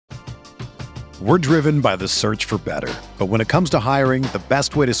We're driven by the search for better. But when it comes to hiring, the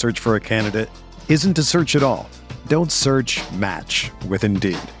best way to search for a candidate isn't to search at all. Don't search, match with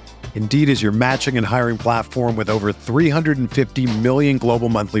Indeed. Indeed is your matching and hiring platform with over 350 million global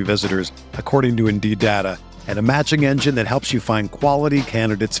monthly visitors, according to Indeed data, and a matching engine that helps you find quality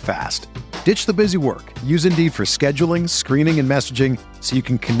candidates fast. Ditch the busy work. Use Indeed for scheduling, screening, and messaging so you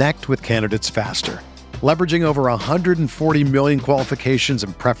can connect with candidates faster. Leveraging over 140 million qualifications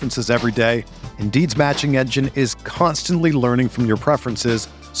and preferences every day, Indeed's matching engine is constantly learning from your preferences,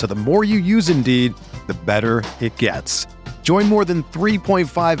 so the more you use Indeed, the better it gets. Join more than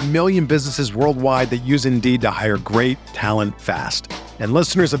 3.5 million businesses worldwide that use Indeed to hire great talent fast. And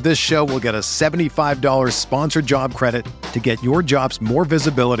listeners of this show will get a $75 sponsored job credit to get your jobs more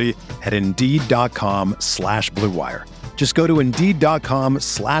visibility at Indeed.com/Blue Wire. Just go to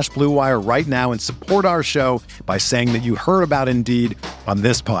Indeed.com/Blue Wire right now and support our show by saying that you heard about Indeed on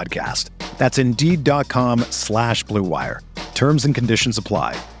this podcast. That's Indeed.com/Blue Wire. Terms and conditions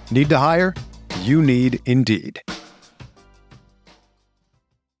apply. Need to hire? You need Indeed.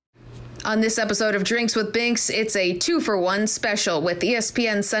 On this episode of Drinks with Binks, it's a 2-for-1 special with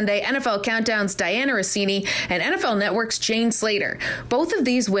ESPN Sunday NFL Countdown's Dianna Russini and NFL Network's Jane Slater. Both of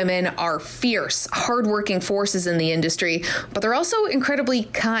these women are fierce, hardworking forces in the industry, but they're also incredibly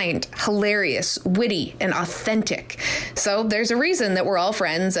kind, hilarious, witty, and authentic. So there's a reason that we're all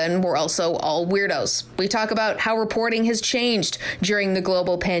friends and we're also all weirdos. We talk about how reporting has changed during the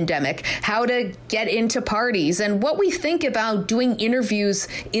global pandemic, how to get into parties, and what we think about doing interviews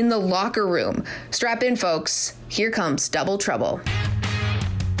in the locker room. Strap in, folks. Here comes Double Trouble.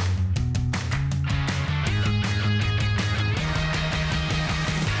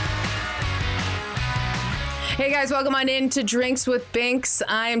 Hey guys, welcome on in to Drinks with Binks.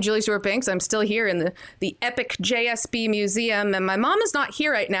 I am Julie Stewart Binks. I'm still here in the epic JSB Museum, and my mom is not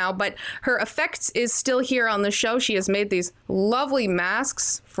here right now, but her effects is still here on the show. She has made these lovely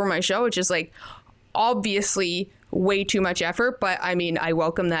masks for my show, which is like obviously way too much effort, but I mean, I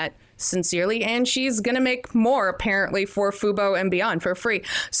welcome that sincerely, and she's gonna make more apparently for Fubo and beyond for free.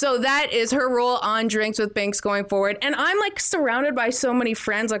 So that is her role on Drinks with Binks going forward. And I'm like surrounded by so many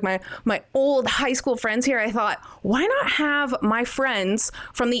friends, like my old high school friends here. I thought, why not have my friends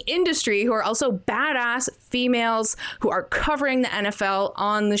from the industry who are also badass females who are covering the NFL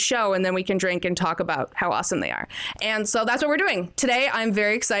on the show, and then we can drink and talk about how awesome they are. And so that's what we're doing today. I'm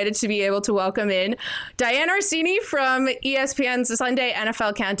very excited to be able to welcome in Dianna Russini from ESPN's Sunday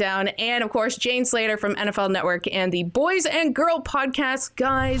NFL Countdown, and of course Jane Slater from NFL Network and the Boys and Girl podcast.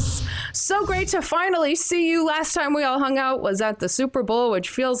 Guys, so great to finally see you. Last time we all hung out was at the Super Bowl, which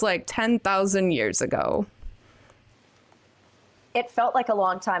feels like 10,000 years ago. It felt like a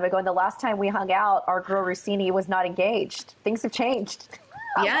long time ago, and the last time we hung out, our girl Russini was not engaged. Things have changed.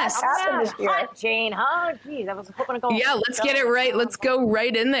 Yes. Happened this year. Hot, Jane, huh? Geez, I was hoping to go. Yeah, let's get it right. Let's go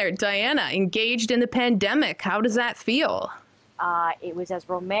right in there. Dianna, engaged in the pandemic. How does that feel? It was as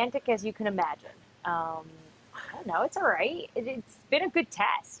romantic as you can imagine. I don't know. It's all right. It's been a good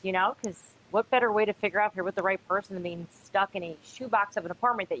test, you know, because what better way to figure out if you're with the right person than being stuck in a shoebox of an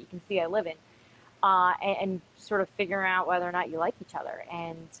apartment that you can see I live in, and sort of figuring out whether or not you like each other.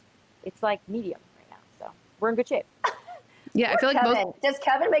 And it's like medium right now. So we're in good shape. Yeah, I feel like Kevin. Does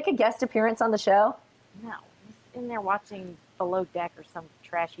Kevin make a guest appearance on the show? No. He's in there watching Below Deck or some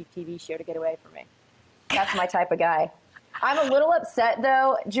trashy TV show to get away from me. That's my type of guy. I'm a little upset,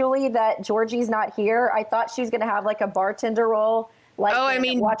 though, Julie, that Georgie's not here. I thought she was going to have like a bartender role, like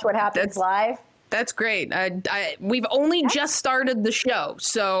Watch What Happens Live. That's great. We've only just started the show,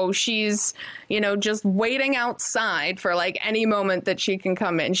 so she's, just waiting outside for like any moment that she can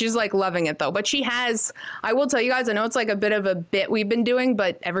come in. She's like loving it though. But she has, I will tell you guys, I know it's like a bit of a bit we've been doing,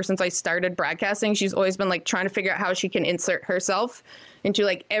 but ever since I started broadcasting, she's always been like trying to figure out how she can insert herself into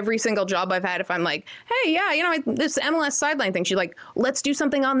like every single job I've had. If I'm like, hey, yeah, this MLS sideline thing, she's like, let's do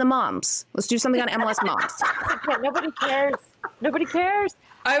something on the moms. Let's do something on MLS moms. Nobody cares. Nobody cares.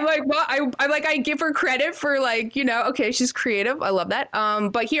 I'm like, well, I give her credit for like, okay, she's creative. I love that.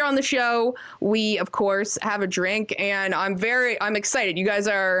 But here on the show, we of course have a drink, and I'm excited. You guys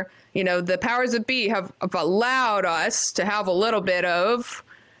are, the powers that be have allowed us to have a little bit of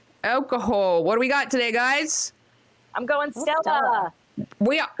alcohol. What do we got today, guys? I'm going Stella.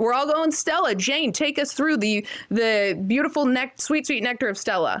 We're all going Stella. Jane, take us through the beautiful sweet nectar of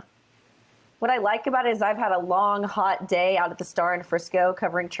Stella. What I like about it is I've had a long, hot day out at the Star in Frisco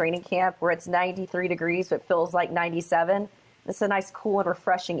covering training camp where it's 93 degrees, but it feels like 97. It's a nice, cool, and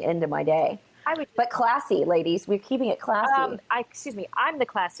refreshing end to my day. But classy, ladies. We're keeping it classy. Excuse me. I'm the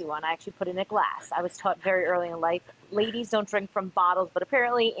classy one. I actually put in a glass. I was taught very early in life, ladies don't drink from bottles, but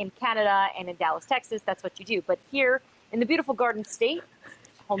apparently in Canada and in Dallas, Texas, that's what you do. But here in the beautiful Garden State,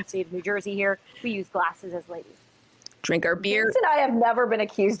 home state of New Jersey here, we use glasses as ladies. Drink our beer. Vince and I have never been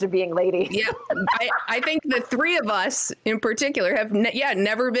accused of being ladies. Yeah, I think the three of us in particular have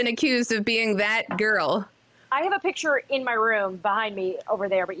never been accused of being that girl. I have a picture in my room behind me over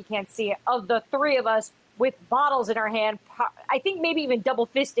there, but you can't see it, of the three of us with bottles in our hand. I think maybe even double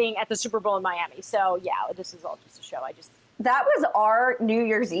fisting at the Super Bowl in Miami. So yeah, this is all just a show. That was our New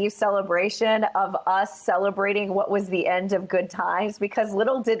Year's Eve celebration of us celebrating what was the end of good times, because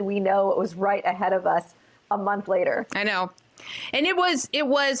little did we know it was right ahead of us a month later. I know. And it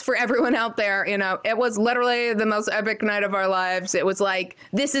was for everyone out there, it was literally the most epic night of our lives. It was like,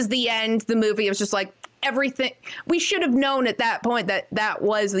 this is the end. The movie, it was just like everything. We should have known at that point that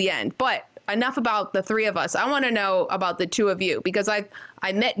was the end. But enough about the three of us. I want to know about the two of you, because I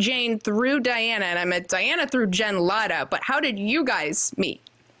met Jane through Diana and I met Diana through Jen Latta. But how did you guys meet?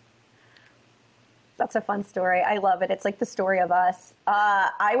 That's a fun story. I love it. It's like the story of us.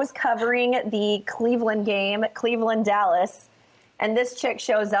 I was covering the Cleveland game, Cleveland-Dallas, and this chick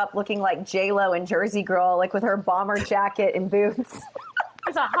shows up looking like J-Lo in Jersey Girl, like with her bomber jacket and boots.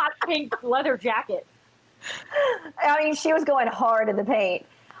 It's a hot pink leather jacket. I mean, she was going hard in the paint.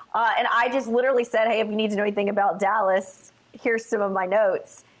 And I just literally said, hey, if you need to know anything about Dallas, here's some of my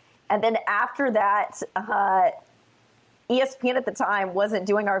notes. And then after that, ESPN at the time wasn't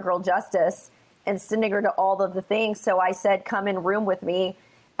doing our girl justice and sending her to all of the things. So I said, come in room with me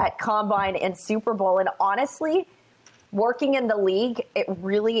at Combine and Super Bowl. And honestly, working in the league, it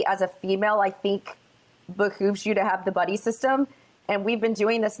really, as a female, I think behooves you to have the buddy system. And we've been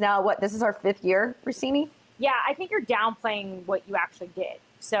doing this now, this is our 5th year, Rossini? Yeah, I think you're downplaying what you actually did.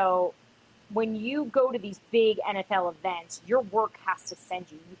 So when you go to these big NFL events, your work has to send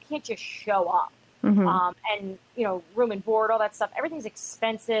you. You can't just show up. Mm-hmm. And, room and board, all that stuff, everything's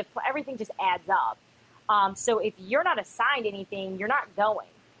expensive. Everything just adds up. So if you're not assigned anything, you're not going.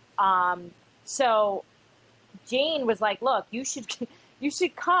 So Jane was like, look, you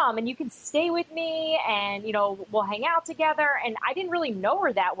should come and you can stay with me and, we'll hang out together. And I didn't really know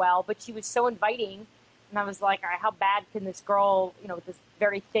her that well, but she was so inviting. And I was like, all right, how bad can this girl, with this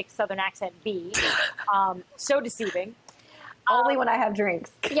very thick Southern accent be? So deceiving. Only when I have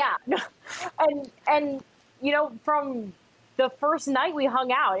drinks. Yeah. And from the first night we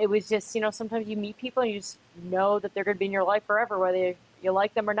hung out, it was just, sometimes you meet people and you just know that they're going to be in your life forever, whether you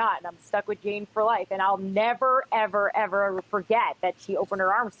like them or not. And I'm stuck with Jane for life. And I'll never, ever, ever forget that she opened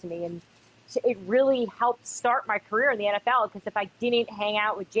her arms to me. And it really helped start my career in the NFL, because if I didn't hang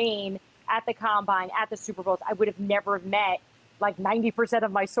out with Jane at the Combine, at the Super Bowls, I would have never met like 90%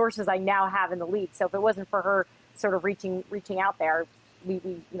 of my sources I now have in the league. So if it wasn't for her sort of reaching out there,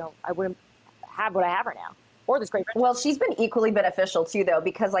 I wouldn't have what I have right now, or this great friendship. Well, she's been equally beneficial too, though,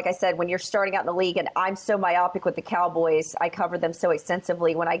 because like I said, when you're starting out in the league, and I'm so myopic with the Cowboys, I cover them so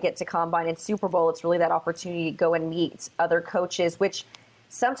extensively. When I get to Combine and Super Bowl, it's really that opportunity to go and meet other coaches, which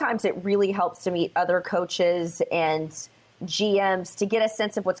sometimes it really helps to meet other coaches and GMs to get a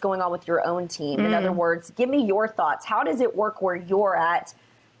sense of what's going on with your own team. In other words, give me your thoughts. How does it work where you're at?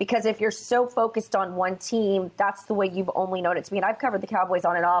 Because if you're so focused on one team, that's the way you've only known it to be. And I've covered the Cowboys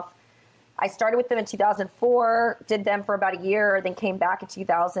on and off. I started with them in 2004, did them for about a year, then came back in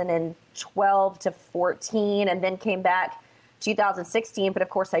 2012 to 14, and then came back 2016. But of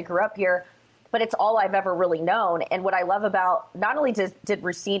course, I grew up here. But it's all I've ever really known. And what I love about, not only did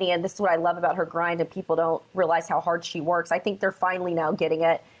Rossini, and this is what I love about her grind, and people don't realize how hard she works. I think they're finally now getting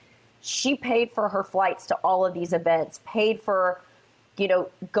it. She paid for her flights to all of these events, paid for,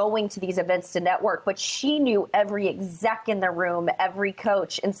 going to these events to network. But she knew every exec in the room, every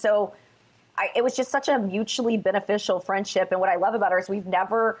coach. And so it was just such a mutually beneficial friendship. And what I love about her is we've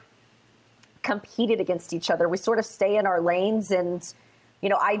never competed against each other. We sort of stay in our lanes, and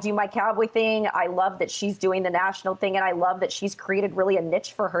I do my Cowboy thing. I love that she's doing the national thing, and I love that she's created really a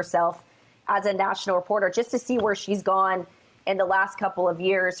niche for herself as a national reporter. Just to see where she's gone in the last couple of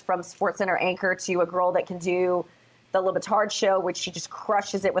years, from SportsCenter anchor to a girl that can do the Le Batard show, which she just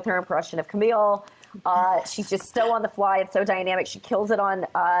crushes it with her impression of Camille. She's just so on the fly and so dynamic. She kills it on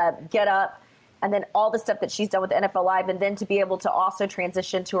Get Up, and then all the stuff that she's done with NFL Live, and then to be able to also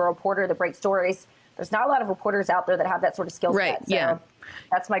transition to a reporter that breaks stories. There's not a lot of reporters out there that have that sort of skill set. Right, so yeah.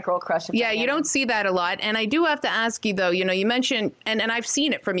 That's my girl crush. Yeah, you don't see that a lot. And I do have to ask you, though, you mentioned, and I've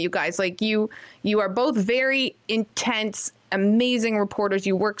seen it from you guys, like you are both very intense, amazing reporters.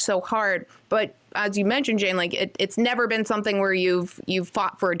 You work so hard. But as you mentioned, Jane, like it's never been something where you've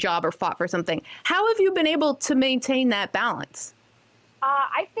fought for a job or fought for something. How have you been able to maintain that balance?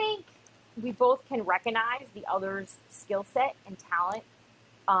 I think we both can recognize the other's skill set and talent,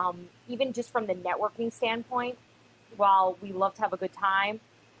 even just from the networking standpoint, while we love to have a good time.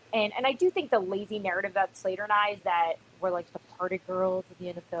 And I do think the lazy narrative about Slater and I is that we're like the party girls of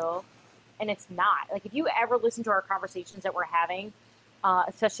the NFL. And it's not. Like, if you ever listen to our conversations that we're having,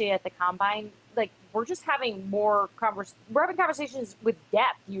 especially at the Combine, like, we're just having we're having conversations with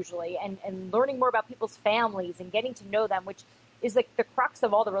depth usually, and learning more about people's families and getting to know them, which is like the crux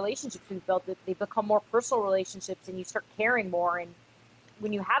of all the relationships we've built. That they become more personal relationships, and you start caring more. And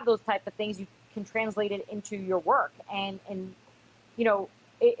when you have those type of things, you can translate it into your work. And you know,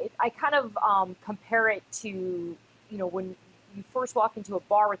 I kind of compare it to, you know, when you first walk into a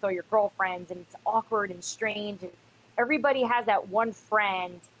bar with all your girlfriends and it's awkward and strange, and everybody has that one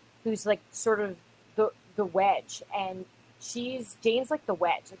friend who's like sort of the wedge, and Jane's like the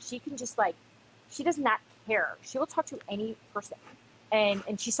wedge. Like, she can just like, she does not care. She will talk to any person,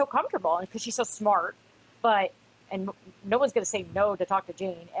 and she's so comfortable, and because she's so smart, and no one's going to say no to talk to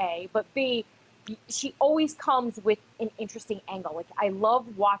Jane, A, but B, she always comes with an interesting angle. Like, I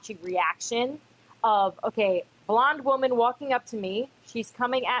love watching reaction of, okay, blonde woman walking up to me. She's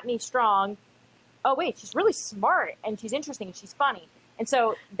coming at me strong. Oh, wait, she's really smart, and she's interesting, and she's funny. And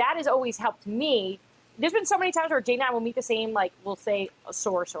so that has always helped me. There's been so many times where Jane and I will meet the same, like, we'll say a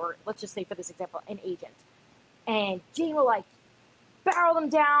source, or let's just say for this example, an agent. And Jane will, like, barrel them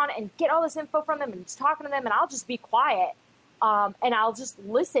down and get all this info from them and just talking to them, and I'll just be quiet. And I'll just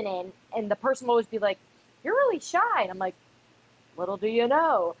listen in, and the person will always be like, "You're really shy." And I'm like, "Little do you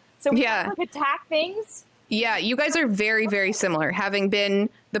know." So we kind of like attack things. Yeah, you guys are very, very similar. Having been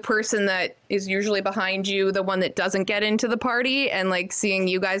the person that is usually behind you, the one that doesn't get into the party, and like seeing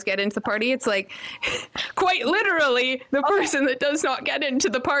you guys get into the party, it's like quite literally the person that does not get into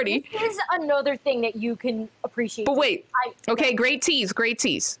the party. This is another thing that you can appreciate. But wait, okay, great tease.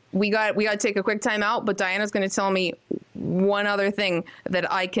 We got to take a quick time out, but Diana's going to tell me one other thing that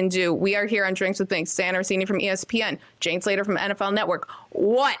I can do. We are here on Drinks with Binks. Stan Orsini from ESPN, Jane Slater from NFL Network.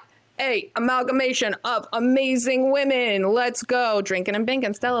 What a amalgamation of amazing women. Let's go. Drinking and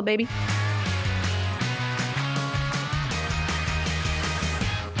binking. Stella, baby.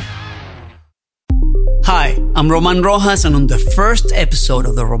 Hi, I'm Roman Rojas, and on the first episode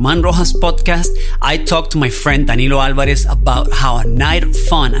of the Roman Rojas podcast, I talked to my friend Danilo Alvarez about how a night of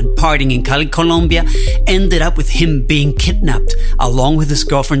fun and partying in Cali, Colombia ended up with him being kidnapped along with his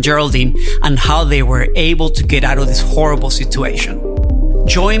girlfriend Geraldine, and how they were able to get out of this horrible situation.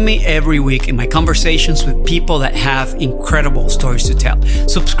 Join me every week in my conversations with people that have incredible stories to tell.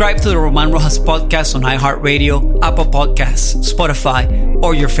 Subscribe to the Roman Rojas podcast on iHeartRadio, Apple Podcasts, Spotify,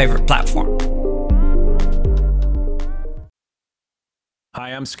 or your favorite platform.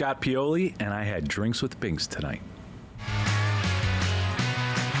 Hi, I'm Scott Pioli, and I had Drinks with Binks tonight.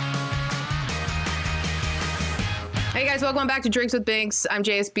 Hey guys, welcome back to Drinks with Binks. I'm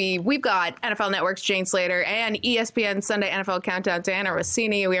JSB. We've got NFL Network's Jane Slater and ESPN Sunday NFL Countdown, Diana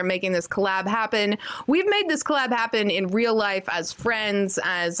Rossini. We are making this collab happen. We've made this collab happen in real life as friends,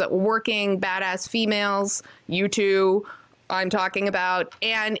 as working badass females. You two, I'm talking about.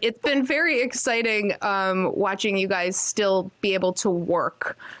 And it's been very exciting watching you guys still be able to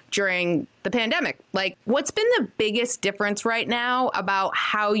work during the pandemic. Like, what's been the biggest difference right now about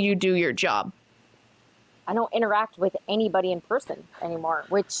how you do your job? I don't interact with anybody in person anymore,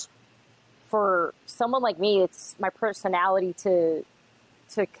 which for someone like me, it's my personality to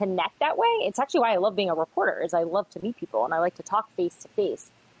connect that way. It's actually why I love being a reporter, is I love to meet people and I like to talk face to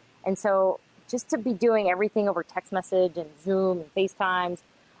face. And so just to be doing everything over text message and Zoom and FaceTimes,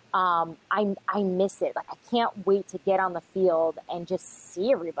 I miss it. Like, I can't wait to get on the field and just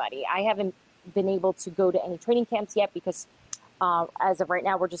see everybody. I haven't been able to go to any training camps yet because as of right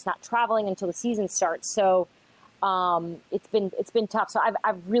now, we're just not traveling until the season starts. So it's been tough. So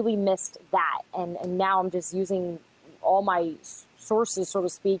I've really missed that. And now I'm just using all my sources, so to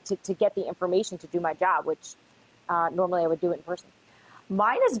speak, to get the information to do my job, which normally I would do it in person.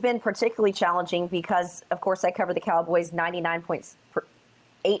 Mine has been particularly challenging because, of course, I cover the Cowboys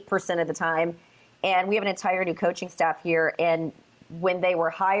 99.8% of the time. And we have an entire new coaching staff here. And when they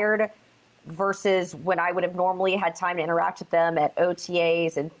were hired versus when I would have normally had time to interact with them at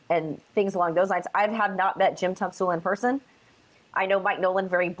OTAs and things along those lines, I have not met Jim Tunsil in person. I know Mike Nolan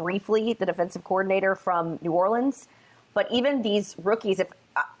very briefly, the defensive coordinator from New Orleans. But even these rookies,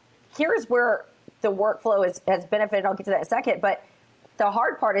 here's where the workflow has benefited. I'll get to that in a second. But the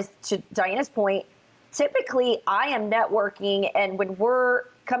hard part is, to Diana's point, typically I am networking, and when we're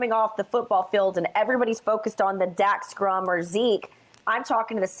coming off the football field and everybody's focused on the Dak scrum or Zeke, I'm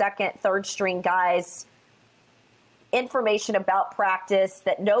talking to the second, third string guys information about practice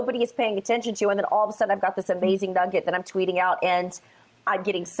that nobody is paying attention to. And then all of a sudden I've got this amazing nugget that I'm tweeting out, and I'm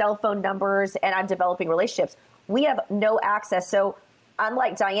getting cell phone numbers and I'm developing relationships. We have no access. So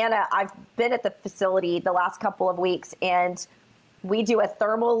unlike Diana, I've been at the facility the last couple of weeks, and we do a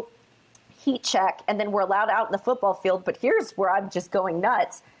thermal heat check, and then we're allowed out in the football field. But here's where I'm just going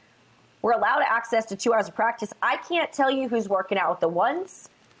nuts. We're allowed access to 2 hours of practice. I can't tell you who's working out with the ones.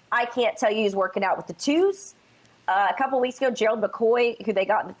 I can't tell you who's working out with the twos. A couple weeks ago, Gerald McCoy, who they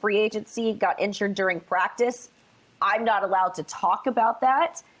got in free agency, got injured during practice. I'm not allowed to talk about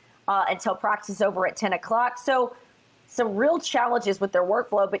that until practice is over at 10 o'clock. So some real challenges with their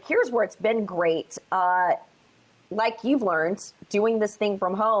workflow. But here's where it's been great. Like you've learned, doing this thing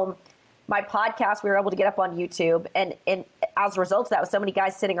from home, my podcast, we were able to get up on YouTube. And as a result of that, with so many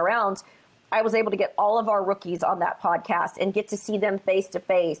guys sitting around, I was able to get all of our rookies on that podcast and get to see them face to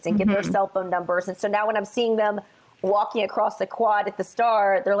face and get their cell phone numbers. And so now when I'm seeing them walking across the quad at the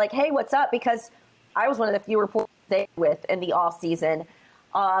Star, they're like, hey, what's up? Because I was one of the few reporters they with in the off season.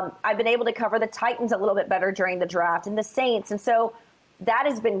 I've been able to cover the Titans a little bit better during the draft and the Saints. And so that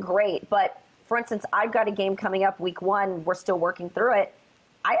has been great. But for instance, I've got a game coming up week 1. We're still working through it.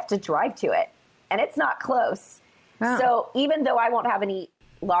 I have to drive to it, and it's not close. Oh. So even though I won't have any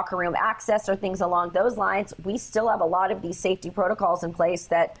locker room access or things along those lines, we still have a lot of these safety protocols in place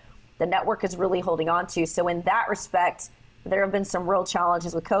that the network is really holding on to. So in that respect, there have been some real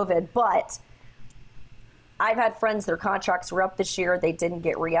challenges with COVID, but I've had friends, their contracts were up this year. They didn't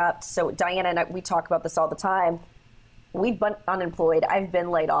get re-upped. So Diana and I, we talk about this all the time. We've been unemployed. I've been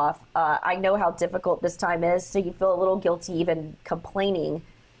laid off. I know how difficult this time is. So you feel a little guilty even complaining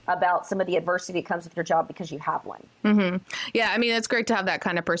about some of the adversity that comes with your job because you have one. Mm-hmm. Yeah, I mean, it's great to have that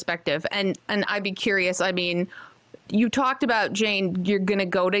kind of perspective. And I'd be curious. I mean, you talked about, Jane, you're going to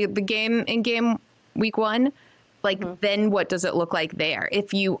go to the game in game week 1. Like, then what does it look like there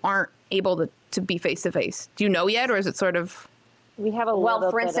if you aren't able to be face to face? Do you know yet, or is it sort of? We have a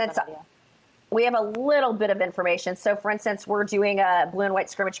little bit of an idea. We have a little bit of information. So, for instance, we're doing a blue and white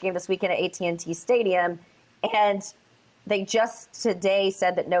scrimmage game this weekend at AT&T Stadium, and they just today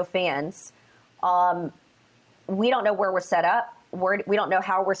said that no fans. We don't know where we're set up. We don't know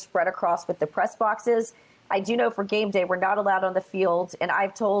how we're spread across with the press boxes. I do know for game day, we're not allowed on the field, and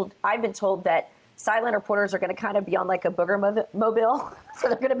I've been told that sideline reporters are going to kind of be on like a booger mobile, so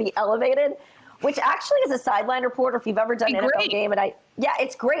they're going to be elevated, which actually as a sideline reporter, if you've ever done an NFL game,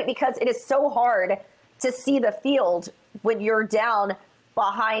 it's great because it is so hard to see the field when you're down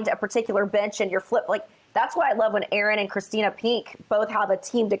behind a particular bench and you're flipped. Like, that's why I love when Aaron and Christina Pink both have a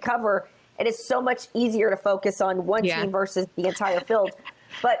team to cover. It is so much easier to focus on one team versus the entire field.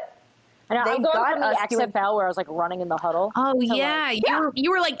 But I'm going from the XFL where I was like running in the huddle. Oh yeah,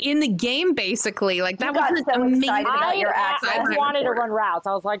 you were like in the game basically. Like that was so amazing. About your access. I wanted to run routes.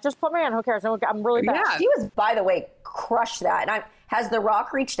 I was like, just put me on. Who cares? I'm really bad. Yeah. She was, by the way, crushed that. And has The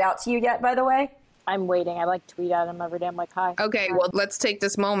Rock reached out to you yet? By the way, I'm waiting. I like tweet at him every day. I'm like, hi. Okay, well, let's take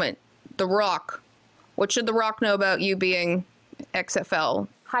this moment. The Rock. What should The Rock know about you being XFL?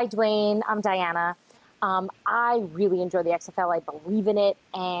 Hi, Dwayne. I'm Diana. I really enjoy the XFL. I believe in it,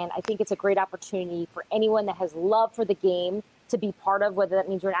 and I think it's a great opportunity for anyone that has love for the game to be part of, whether that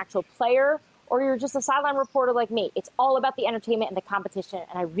means you're an actual player or you're just a sideline reporter like me. It's all about the entertainment and the competition,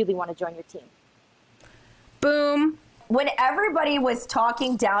 and I really want to join your team. Boom. When everybody was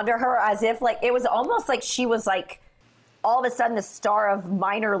talking down to her as if like it was almost like she was like all of a sudden the star of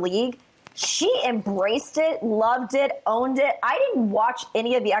minor league, she embraced it, loved it, owned it. I didn't watch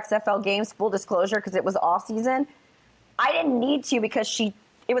any of the XFL games, full disclosure, because it was off season. I didn't need to because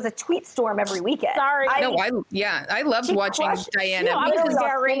it was a tweet storm every weekend. Sorry. I loved watching Diana. I was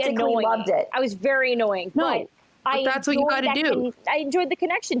very annoying. Loved it. I was very annoying. No, but that's what you got to do. I enjoyed the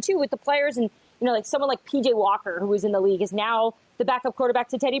connection too with the players, and like someone like PJ Walker, who was in the league, is now the backup quarterback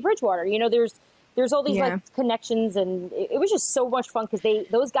to Teddy Bridgewater. There's all these like connections, and it was just so much fun because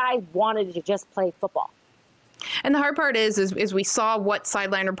those guys wanted to just play football. And the hard part is we saw what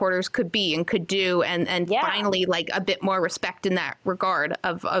sideline reporters could be and could do, and finally like a bit more respect in that regard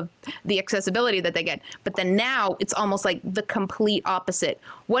of the accessibility that they get. But then now it's almost like the complete opposite.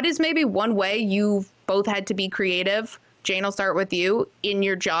 What is maybe one way you've both had to be creative? Jane, I'll start with you in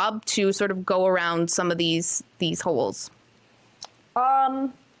your job to sort of go around some of these holes.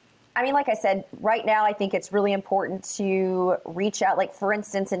 I mean, like I said, right now, I think it's really important to reach out. Like, for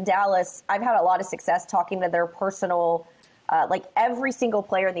instance, in Dallas, I've had a lot of success talking to their personal, like every single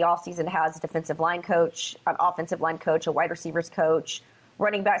player in the offseason has a defensive line coach, an offensive line coach, a wide receivers coach,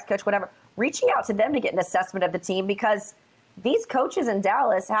 running backs coach, whatever, reaching out to them to get an assessment of the team because these coaches in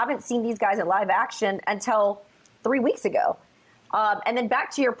Dallas haven't seen these guys in live action until 3 weeks ago. And then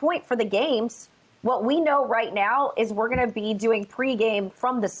back to your point for the games, what we know right now is we're going to be doing pregame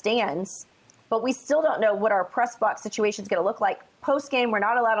from the stands, but we still don't know what our press box situation is going to look like. Postgame, we're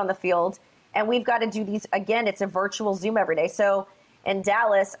not allowed on the field, and we've got to do these, again, it's a virtual Zoom every day. So in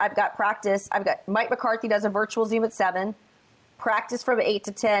Dallas, I've got practice. I've got Mike McCarthy does a virtual Zoom at 7, practice from 8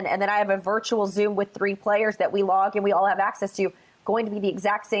 to 10, and then I have a virtual Zoom with 3 players that we log and we all have access to, going to be the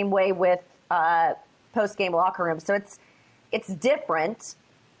exact same way with post-game locker room. So it's different.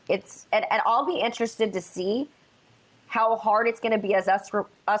 And I'll be interested to see how hard it's going to be as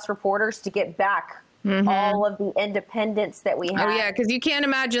us reporters to get back all of the independence that we have. Oh, yeah, because you can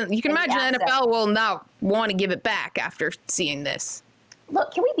imagine the NFL will not want to give it back after seeing this.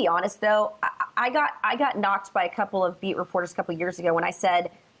 Look, can we be honest, though? I got knocked by a couple of beat reporters a couple of years ago when I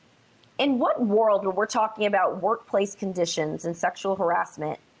said, in what world, when we're talking about workplace conditions and sexual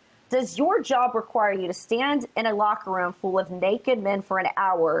harassment, does your job require you to stand in a locker room full of naked men for an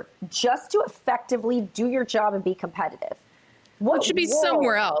hour just to effectively do your job and be competitive? It should be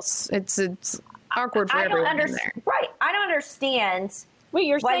somewhere else. It's awkward for everyone in there. Right. I don't understand. Wait,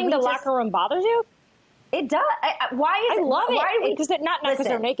 you're saying the locker room bothers you? It does. Why is I love it. Because not because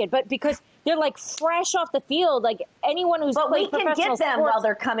they're naked, but because they're like fresh off the field. Like anyone who's played professional sports. But we can get them while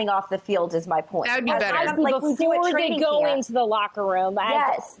they're coming off the field is my point. That would be better. Before they go into the locker room.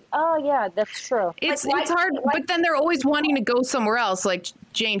 Yes. Oh, yeah, that's true. It's hard, but then they're always wanting to go somewhere else. Like,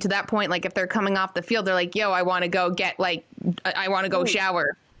 Jane, to that point, like if they're coming off the field, they're like, yo, I want to go I want to go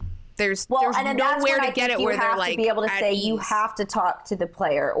shower. There's nowhere to get it where they're like, to be able to say you have to talk to the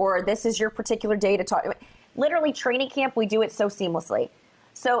player, or this is your particular day to talk. Literally, training camp, we do it so seamlessly.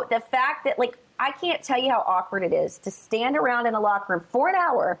 So the fact that, like, I can't tell you how awkward it is to stand around in a locker room for an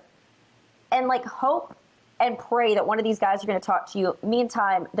hour and, like, hope and pray that one of these guys are going to talk to you.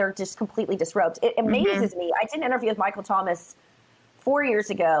 Meantime, they're just completely disrobed. It amazes me. I did an interview with Michael Thomas 4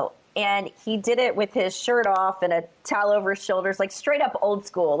 years ago, and he did it with his shirt off and a towel over his shoulders, like straight up old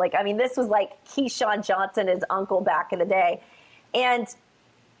school. Like, I mean, this was like Keyshawn Johnson, his uncle back in the day. And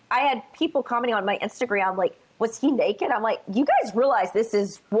I had people commenting on my Instagram, like, was he naked? I'm like, you guys realize this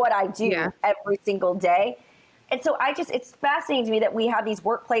is what I do every single day. And so it's fascinating to me that we have these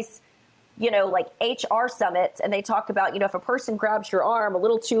workplace, like HR summits, and they talk about, if a person grabs your arm a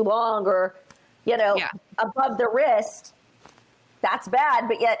little too long or, above the wrist, that's bad.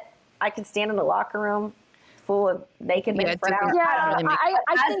 But yet I can stand in a locker room full of naked men for an hour. Yeah,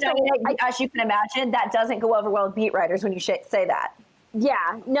 as you can imagine, that doesn't go over well with beat writers when you say that.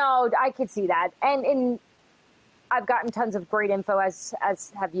 Yeah, no, I could see that. And I've gotten tons of great info, as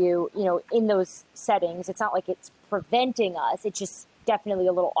have you, in those settings. It's not like it's preventing us. It's just definitely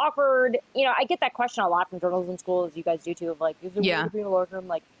a little awkward. I get that question a lot from journalism school, as you guys do too, of like, is it weird to be in a locker room?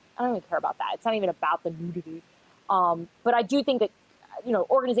 Like, I don't even care about that. It's not even about the nudity. But I do think that,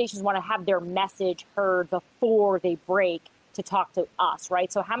 organizations want to have their message heard before they break to talk to us,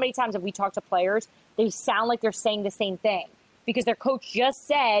 right? So how many times have we talked to players? They sound like they're saying the same thing because their coach just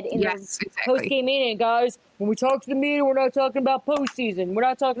said in their post-game meeting, guys, when we talk to the media, we're not talking about postseason. We're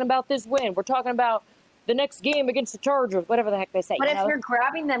not talking about this win. We're talking about the next game against the Chargers, whatever the heck they say. But if you're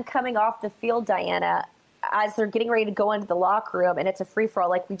grabbing them coming off the field, Diana, as they're getting ready to go into the locker room and it's a free-for-all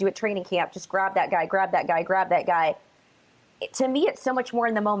like we do at training camp, just grab that guy, grab that guy, grab that guy. To me, it's so much more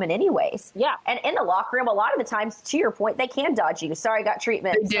in the moment anyways. Yeah. And in the locker room, a lot of the times, to your point, they can dodge you. Sorry, I got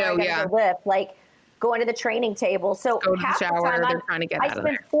treatment. They Sorry, do, I got to lift. Like, going to the training table. So go to the shower, they're trying to get out of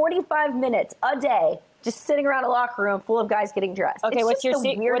there. I spend 45 minutes a day just sitting around a locker room full of guys getting dressed. Okay, what's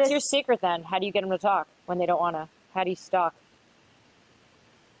your secret then? How do you get them to talk when they don't want to? How do you stalk?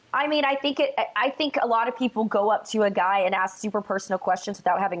 I mean, I think a lot of people go up to a guy and ask super personal questions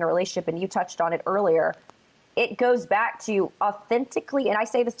without having a relationship, and you touched on it earlier. It goes back to authentically, and I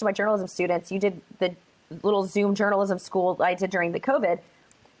say this to my journalism students, you did the little Zoom journalism school I did during the COVID.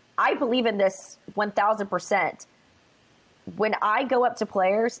 I believe in this 1,000%. When I go up to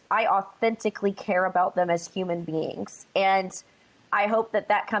players, I authentically care about them as human beings. And I hope that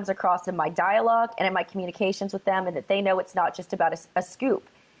that comes across in my dialogue and in my communications with them, and that they know it's not just about a scoop.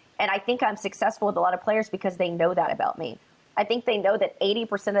 And I think I'm successful with a lot of players because they know that about me. I think they know that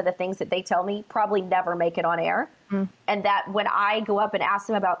 80% of the things that they tell me probably never make it on air. And that when I go up and ask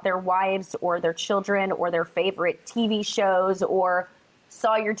them about their wives or their children or their favorite TV shows or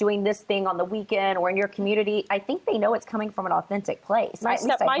saw you're doing this thing on the weekend or in your community, I think they know it's coming from an authentic place. My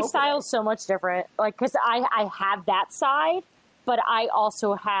style is so much different. Like, because I have that side, but I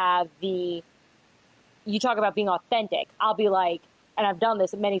also have you talk about being authentic. I'll be like, and I've done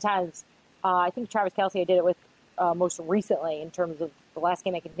this many times. I think Travis Kelce, I did it with most recently in terms of the last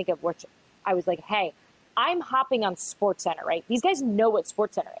game I can think of, which I was like, hey, I'm hopping on SportsCenter, right? These guys know what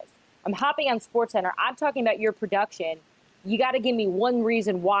SportsCenter is. I'm hopping on SportsCenter. I'm talking about your production. You got to give me one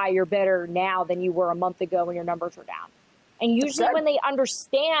reason why you're better now than you were a month ago when your numbers were down. And usually when they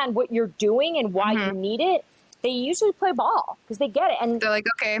understand what you're doing and why you need it, they usually play ball because they get it. And they're like,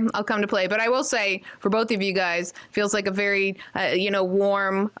 okay, I'll come to play. But I will say, for both of you guys, feels like a very,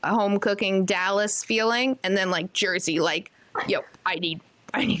 warm home cooking Dallas feeling. And then like Jersey, like, yo, I need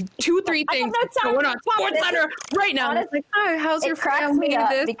 2-3 things going on SportsCenter right now. Honestly, like, hi, how's your cracks me up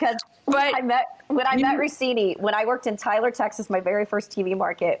this? because when I met Rossini, when I worked in Tyler, Texas, my very first TV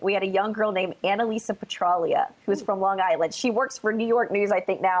market, we had a young girl named Annalisa Petralia, who's from Long Island. She works for New York News, I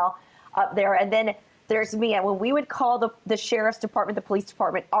think now, up there. And then there's me. And when we would call the sheriff's department, the police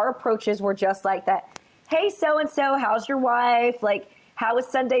department, our approaches were just like that. Hey, so-and-so, how's your wife? Like, how was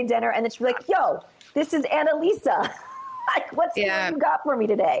Sunday dinner? And then she'd be like, yo, this is Annalisa. Like, what's what you got for me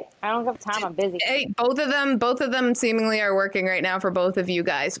today? I don't have time. I'm busy. Hey, both of them seemingly are working right now for both of you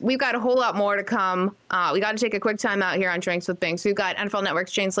guys. We've got a whole lot more to come. We got to take a quick time out here on Drinks with Binks. We've got NFL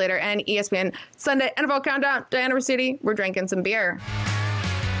Network's Jane Slater and ESPN Sunday NFL Countdown. Diana Rossetti, we're drinking some beer.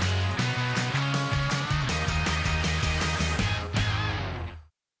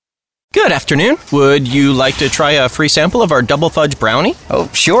 Good afternoon. Would you like to try a free sample of our double fudge brownie? Oh,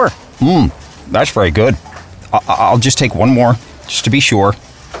 sure. That's very good. I'll just take one more, just to be sure.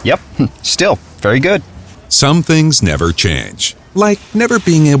 Yep, still very good. Some things never change, like never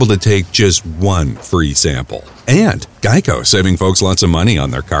being able to take just one free sample. And Geico saving folks lots of money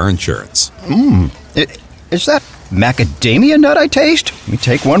on their car insurance. Is that macadamia nut I taste? Let me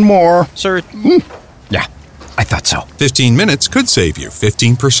take one more. Sir? Yeah, I thought so. 15 minutes could save you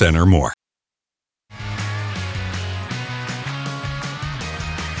 15% or more.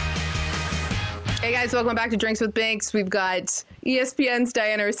 Hey guys, welcome back to Drinks with Binks. We've got ESPN's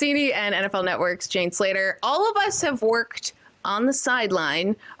Diana Rossini and NFL Network's Jane Slater. All of us have worked on the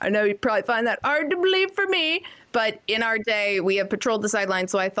sideline. I know you'd probably find that hard to believe for me, but in our day, we have patrolled the sideline.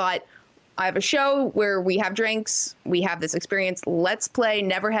 So I thought, I have a show where we have drinks, we have this experience. Let's play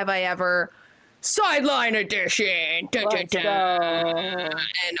Never Have I Ever Sideline Edition. Dun, dun, dun.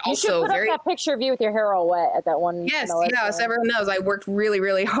 And you should put up that picture of you with your hair all wet at that one. Yes, everyone knows I worked really,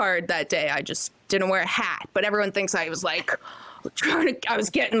 really hard that day. I just didn't wear a hat, but everyone thinks I was like I was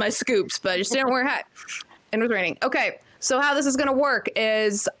getting my scoops, but I just didn't wear a hat. And it was raining. Okay, so how this is going to work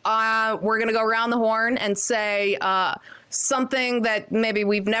is we're going to go around the horn and say something that maybe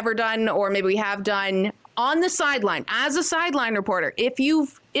we've never done or maybe we have done on the sideline as a sideline reporter. If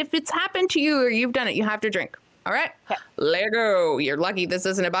it's happened to you or you've done it, you have to drink. All right? Okay. Let go. You're lucky this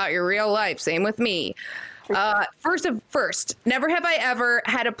isn't about your real life. Same with me. First, never have I ever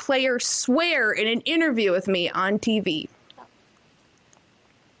had a player swear in an interview with me on TV.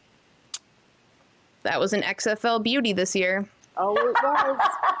 That was an XFL beauty this year. Oh, it was.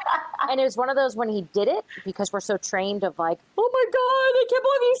 And it was one of those when he did it, because we're so trained of like, oh my God, I can't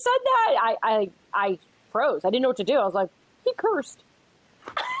believe he said that. I froze. I didn't know what to do. I was like, he cursed.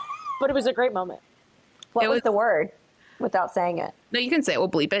 But it was a great moment. What was the word without saying it? No, you can say it. We'll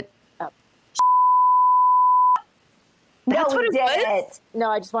bleep it. Oh. That's no, what it was? It. No,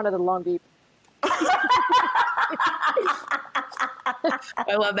 I just wanted a long beep.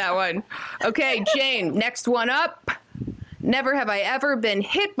 I love that one. Okay, Jane, next one up. Never have I ever been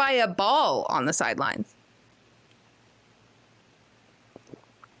hit by a ball on the sidelines.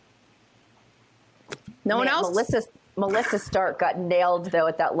 No one else? Melissa Stark got nailed, though,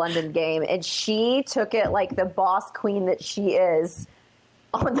 at that London game, and she took it like the boss queen that she is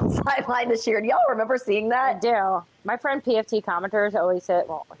on the sideline this year. Do y'all remember seeing that? I do. My friend PFT commenters always say,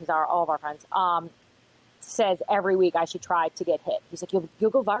 well, all of our friends, says every week I should try to get hit. He's like,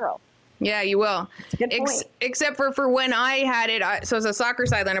 you'll go viral. Yeah, you will. Good point. Except for when I had it. So as a soccer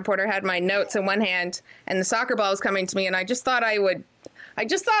sideline reporter, I had my notes in one hand, and the soccer ball was coming to me, and I just thought I would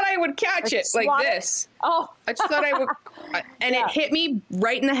catch it like this. Oh. I just thought I would. And it hit me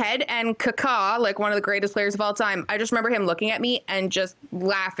right in the head. And Kaká, like one of the greatest players of all time, I just remember him looking at me and just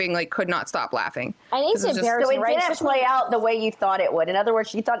laughing, like could not stop laughing. And it's embarrassing, so it didn't play out the way you thought it would. In other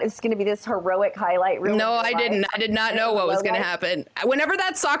words, you thought it was going to be this heroic highlight reel. No, I didn't. I did not know what was going to happen. Whenever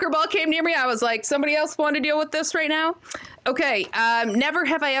that soccer ball came near me, I was like, somebody else want to deal with this right now? Okay. Never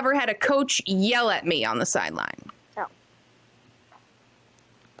have I ever had a coach yell at me on the sideline.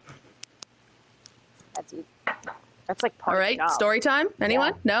 That's like part all right, of the job. Story time?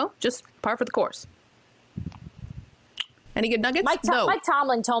 Anyone? Yeah. No? Just par for the course. Any good nuggets? Mike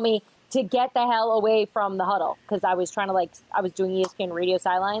Tomlin told me to get the hell away from the huddle because I was trying to I was doing ESPN radio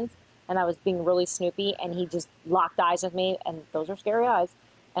sidelines and I was being really snoopy and he just locked eyes with me and those are scary eyes.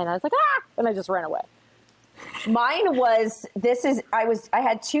 And I was like, ah! And I just ran away. Mine was, I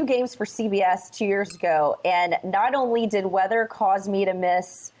had 2 games for CBS 2 years ago, and not only did weather cause me to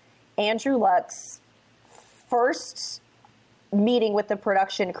miss Andrew Luck's first meeting with the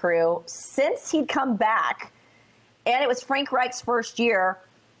production crew since he'd come back, and it was Frank Reich's first year.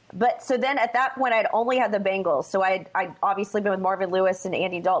 But so then at that point, I'd only had the Bengals. So I'd obviously been with Marvin Lewis and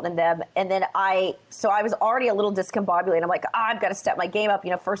Andy Dalton and them. And then I was already a little discombobulated. I'm like, I've got to step my game up,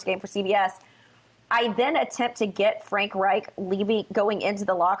 first game for CBS. I then attempt to get Frank Reich going into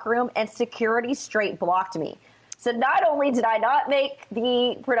the locker room, and security straight blocked me. So not only did I not make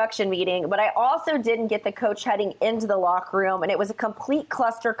the production meeting, but I also didn't get the coach heading into the locker room, and it was a complete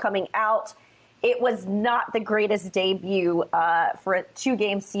cluster coming out. It was not the greatest debut for a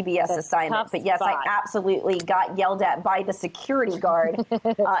 2-game CBS assignment. But yes, I absolutely got yelled at by the security guard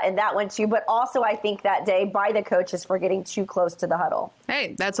in that one too. But also I think that day by the coaches for getting too close to the huddle.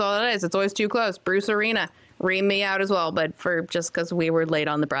 Hey, that's all it is. It's always too close. Bruce Arena. Ream me out as well, but just because we were late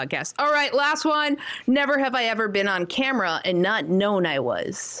on the broadcast. All right, last one. Never have I ever been on camera and not known I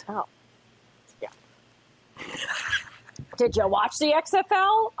was. Oh. Yeah. Did you watch the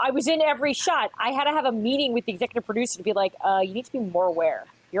XFL? I was in every shot. I had to have a meeting with the executive producer to be like, you need to be more aware.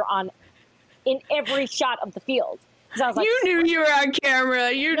 You're in every shot of the field. I was like, you knew you were on camera.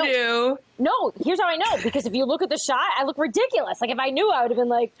 You knew. No, here's how I know. Because if you look at the shot, I look ridiculous. Like if I knew, I would have been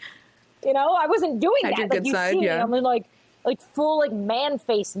like, I wasn't doing that. Like you see me, I'm in like full man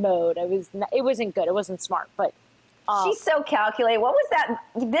face mode. It wasn't good. It wasn't smart. But she's so calculated. What was that?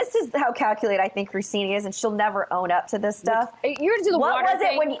 This is how calculated I think Rossini is, and she'll never own up to this stuff. You're to do the what water was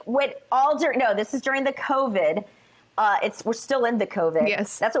thing? It when all during? No, this is during the COVID. We're still in the COVID.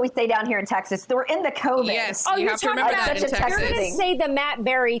 Yes, that's what we say down here in Texas. We're in the COVID. Yes, you have to remember that in Texas. You're going to say the Matt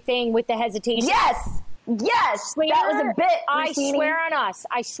Berry thing with the hesitation. Yes, that was a bit. Rossini. I swear on us.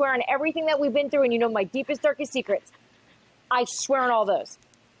 I swear on everything that we've been through, and my deepest, darkest secrets. I swear on all those.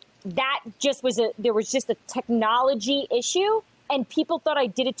 That just there was just a technology issue, and people thought I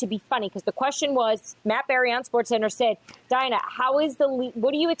did it to be funny because the question was, Matt Berry on SportsCenter said, Diana,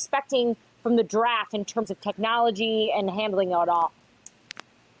 what are you expecting from the draft in terms of technology and handling it all?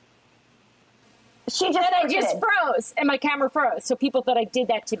 I just froze, and my camera froze. So people thought I did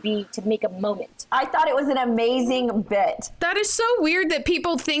that to make a moment. I thought it was an amazing bit. That is so weird that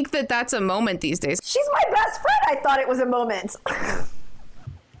people think that that's a moment these days. She's my best friend. I thought it was a moment.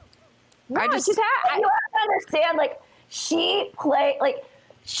 No, you have to understand, she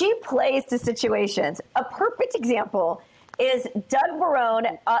plays to situations. A perfect example is Doug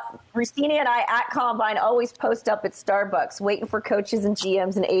Marrone. Rossini and I at Combine always post up at Starbucks waiting for coaches and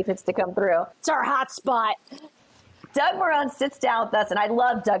GMs and agents to come through. It's our hot spot. Doug Marrone sits down with us, and I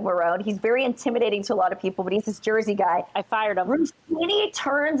love Doug Marrone. He's very intimidating to a lot of people, but he's this Jersey guy. I fired him. Rossini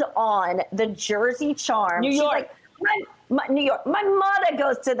turns on the Jersey charm. New York. She's like, New York. My mother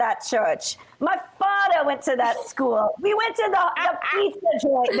goes to that church. My father went to that school. We went to the pizza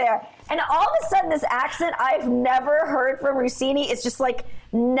joint there. And all of a sudden, this accent I've never heard from Rossini is just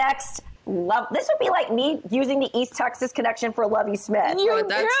next level. This would be like me using the East Texas connection for Lovie Smith. You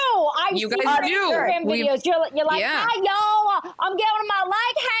guys do. Videos. You're like, hi, y'all. I'm going to my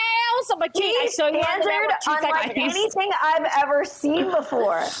lake house. I'm like, I saw you unlike anything I've ever seen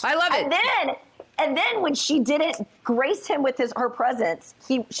before. I love it. And then when she didn't grace him with her presence,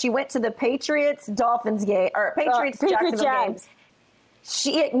 she went to the Patriots-Dolphins game, or Patriots-Jacksonville game.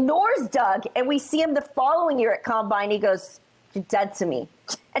 She ignores Doug, and we see him the following year at Combine. He goes, "You're dead to me."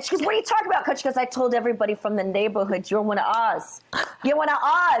 And she goes, "What are you talking about, Coach?" She goes, "I told everybody from the neighborhood, you're one of us. You're one of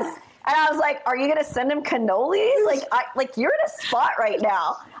us." And I was like, "Are you going to send him cannolis? You're in a spot right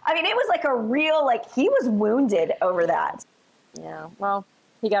now." I mean, it was like a real, he was wounded over that. Yeah, well,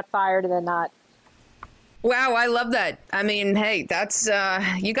 he got fired and then not. Wow, I love that. I mean, hey, that's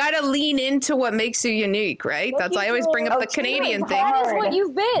you got to lean into what makes you unique, right? I always bring up the Canadian thing. That's what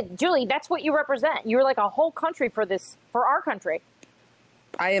you've been, Julie. That's what you represent. You're like a whole country for our country.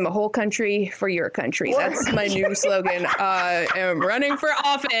 I am a whole country for your country. That's my new slogan. I'm running for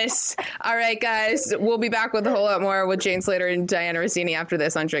office. All right, guys, we'll be back with a whole lot more with Jane Slater and Diana Rossini after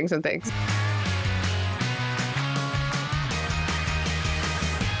this on Drinks and Things.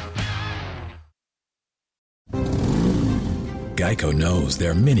 Geico knows there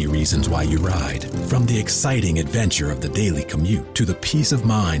are many reasons why you ride. From the exciting adventure of the daily commute to the peace of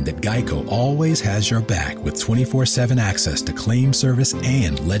mind that Geico always has your back with 24/7 access to claim service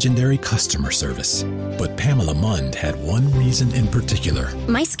and legendary customer service. But Pamela Mund had one reason in particular.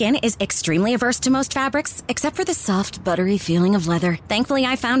 My skin is extremely averse to most fabrics, except for the soft, buttery feeling of leather. Thankfully,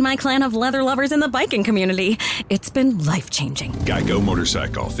 I found my clan of leather lovers in the biking community. It's been life-changing. Geico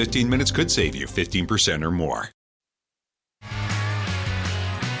Motorcycle. 15 minutes could save you 15% or more.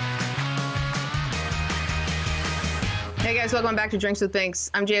 Hey guys, welcome back to Drinks with Binks.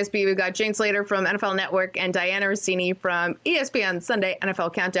 I'm JSB. We've got Jane Slater from NFL Network and Diana Rossini from ESPN Sunday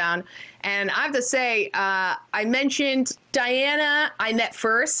NFL Countdown. And I have to say, I mentioned Diana I met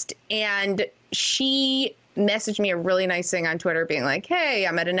first, and she messaged me a really nice thing on Twitter being like, hey,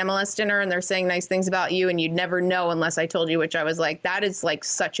 I'm at an MLS dinner and they're saying nice things about you and you'd never know unless I told you, which I was like, that is like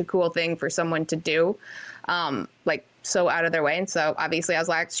such a cool thing for someone to do. Like so out of their way. And so obviously I was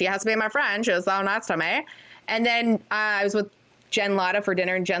like, she has to be my friend. She was so nice to me. And then I was with Jen Latta for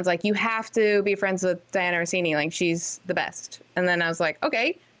dinner and Jen's like, you have to be friends with Diana Rossini. Like she's the best. And then I was like,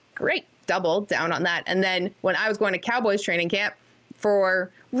 okay, great. Double down on that. And then when I was going to Cowboys training camp,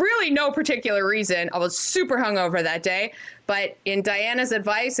 for really no particular reason, I was super hungover that day. But in Diana's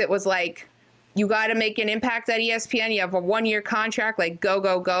advice, it was like, you got to make an impact at ESPN. You have a 1-year contract, like go,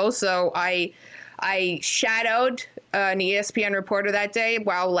 go, go. So I shadowed an ESPN reporter that day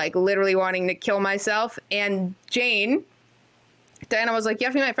while like literally wanting to kill myself. And Diana was like, you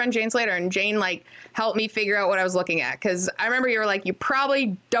have to be my friend Jane Slater. And Jane like helped me figure out what I was looking at. Because I remember you were like, you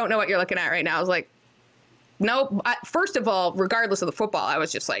probably don't know what you're looking at right now. I was like, nope. First of all, regardless of the football, I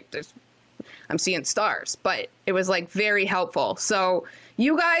was just like, I'm seeing stars. But it was like very helpful. So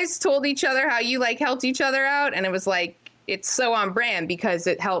you guys told each other how you like helped each other out. And it was like, it's so on brand because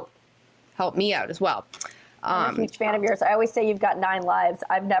it helped me out as well. I'm a huge fan of yours. I always say you've got 9 lives.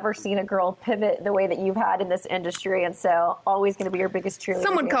 I've never seen a girl pivot the way that you've had in this industry. And so always going to be your biggest cheerleader.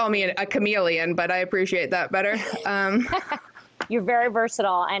 Someone call me a chameleon, but I appreciate that better. You're very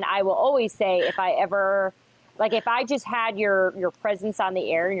versatile. And I will always say if I just had your presence on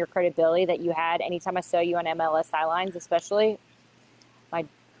the air and your credibility that you had anytime I saw you on MLS sidelines, especially, my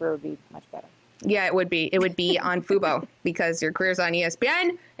career would be much better. Yeah, it would be. It would be on Fubo because your career's on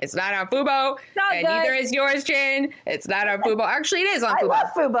ESPN. It's not on Fubo. And neither is yours, Jane. It's not on Fubo. Actually, it is on Fubo. I love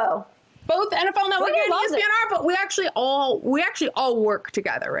Fubo. Both NFL Network and ESPN are, but we actually all work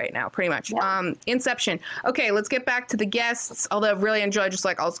together right now, pretty much. Yeah. Inception. Okay, let's get back to the guests. Although I've really enjoyed just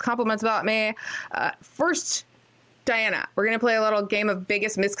like all those compliments about me. First, Diana, we're gonna play a little game of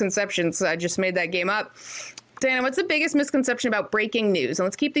biggest misconceptions. I just made that game up. Diana, what's the biggest misconception about breaking news? And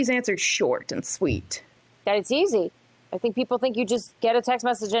let's keep these answers short and sweet. That it's easy. I think people think you just get a text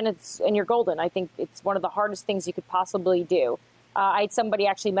message and you're golden. I think it's one of the hardest things you could possibly do. I had somebody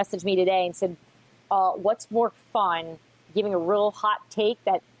actually message me today and said, what's more fun, giving a real hot take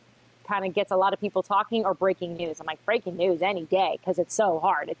that kind of gets a lot of people talking or breaking news? I'm like, breaking news any day because it's so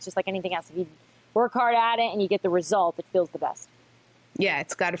hard. It's just like anything else. If you work hard at it and you get the result, it feels the best. Yeah,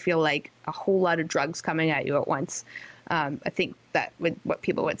 it's got to feel like a whole lot of drugs coming at you at once. I think that would what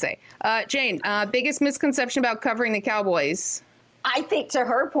people would say. Jane, biggest misconception about covering the Cowboys? I think to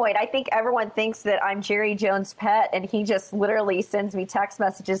her point, I think everyone thinks that I'm Jerry Jones' pet, and he just literally sends me text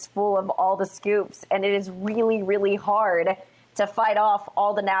messages full of all the scoops. And it is really, really hard to fight off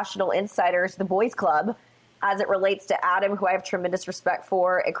all the national insiders, the boys club, as it relates to Adam, who I have tremendous respect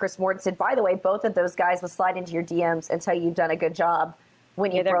for, and Chris Mortensen. By the way, both of those guys will slide into your DMs and tell you you've done a good job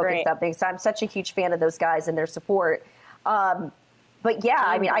when you've broken something. So I'm such a huge fan of those guys and their support. But yeah,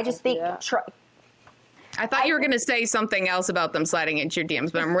 I mean, I just think... I thought you were going to say something else about them sliding into your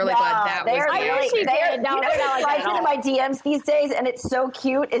DMs, but I'm really glad that was the answer. Sliding into my DMs these days, and it's so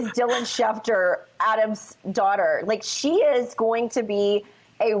cute, is Dylan Schefter, Adam's daughter. Like, she is going to be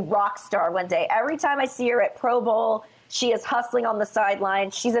a rock star one day. Every time I see her at Pro Bowl, she is hustling on the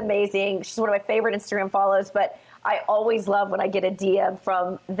sideline. She's amazing. She's one of my favorite Instagram follows, but I always love when I get a DM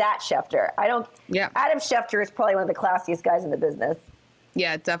from that Schefter. Adam Schefter is probably one of the classiest guys in the business.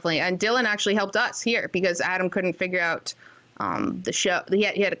 Yeah, definitely. And Dylan actually helped us here because Adam couldn't figure out the show. He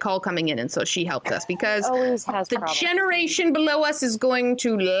had a call coming in, and so she helped us because the generation below us is going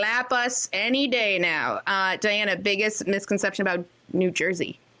to lap us any day now. Diana, biggest misconception about New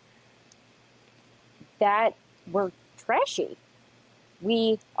Jersey? That we're trashy.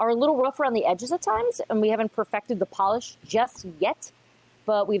 We are a little rough around the edges at times, and we haven't perfected the polish just yet.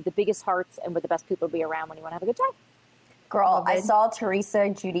 But we have the biggest hearts, and we're the best people to be around when you want to have a good time. Girl, I saw Teresa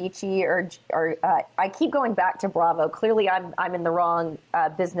Giudice, or I keep going back to Bravo. Clearly, I'm in the wrong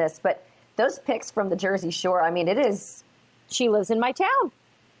business, but those pics from the Jersey Shore, I mean, it is She lives in my town.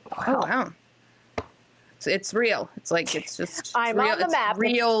 Oh, wow. So it's real. It's just I'm real. on the map.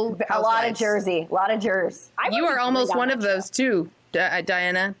 Real. A lot of Jersey. A lot of Jersey. You are almost one of those too,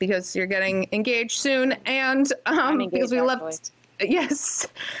 Diana, because you're getting engaged soon, and because we love. Yes,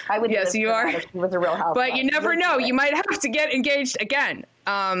 I would. Yes, you are. She was a Real Housewife. But you never know. You might have to get engaged again.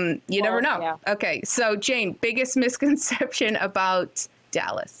 You never know. Yeah. Okay, so Jane, biggest misconception about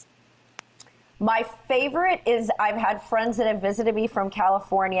Dallas. My favorite is I've had friends that have visited me from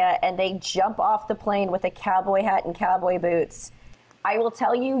California and they jump off the plane with a cowboy hat and cowboy boots. I will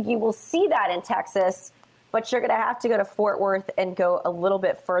tell you, you will see that in Texas, but you're going to have to go to Fort Worth and go a little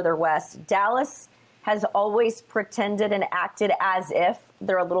bit further west. Dallas has always pretended and acted as if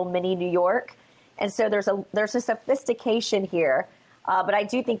they're a little mini New York. And so there's a sophistication here. But I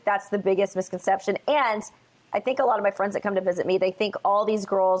do think that's the biggest misconception. And I think a lot of my friends that come to visit me, they think all these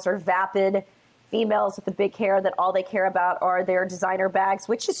girls are vapid females with the big hair, that all they care about are their designer bags,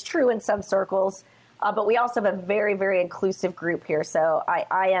 which is true in some circles. But we also have a very, very inclusive group here. So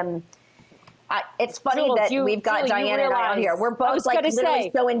it's funny Jules, that we've got Diana and I on here. We're both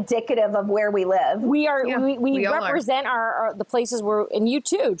literally so indicative of where we live. We are. Yeah, we represent the places where, and you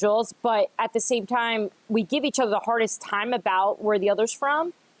too, Jules. But at the same time, we give each other the hardest time about where the other's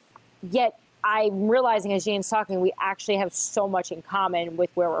from. Yet I'm realizing as Jane's talking, we actually have so much in common with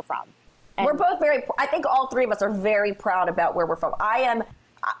where we're from. And we're both I think all three of us are very proud about where we're from. I am,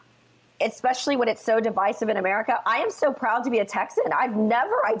 especially when it's so divisive in America, I am so proud to be a Texan. I've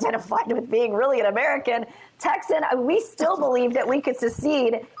never identified with being really an American Texan. We still believe that we could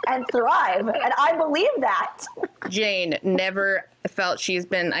succeed and thrive, and I believe that. Jane never felt she's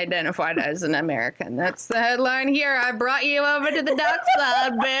been identified as an American. That's the headline here. I brought you over to the dark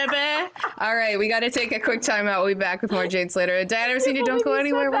side, baby. All right, we got to take a quick time out. We'll be back with more Jane Slater. Diana Orsini, don't go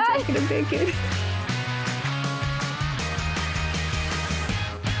anywhere. We're taking a bacon.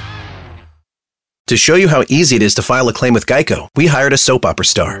 To show you how easy it is to file a claim with Geico, we hired a soap opera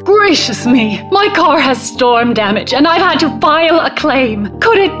star. Gracious me, my car has storm damage and I've had to file a claim.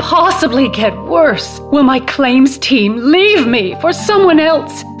 Could it possibly get worse? Will my claims team leave me for someone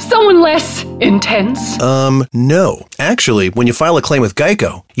else? Someone less intense? No. Actually, when you file a claim with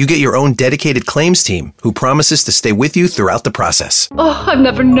Geico, you get your own dedicated claims team who promises to stay with you throughout the process. Oh, I've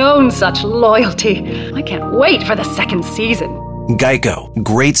never known such loyalty. I can't wait for the second season. Geico.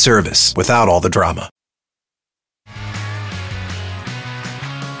 Great service without all the drama.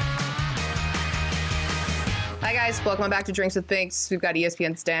 Hi guys, welcome back to Drinks with Binks. We've got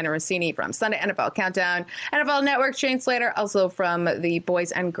ESPN's Diana Orsini from Sunday NFL Countdown, NFL Network, Jane Slater, also from the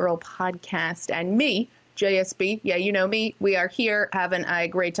Boys and Girl Podcast, and me, JSB. Yeah, you know me. We are here having a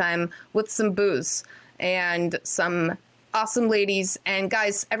great time with some booze and some awesome ladies. And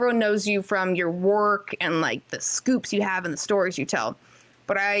guys, everyone knows you from your work and like the scoops you have and the stories you tell.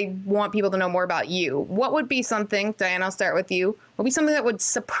 But I want people to know more about you. What would be something, Diana, I'll start with you, what would be something that would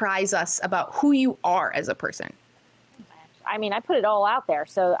surprise us about who you are as a person? I mean, I put it all out there,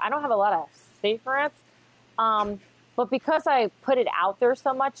 so I don't have a lot of secrets. But because I put it out there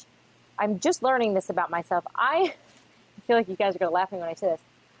so much, I'm just learning this about myself. I feel like you guys are going to laugh at me when I say this.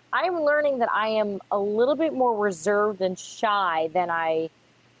 I am learning that I am a little bit more reserved and shy than I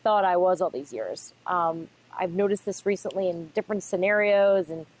thought I was all these years. I've noticed this recently in different scenarios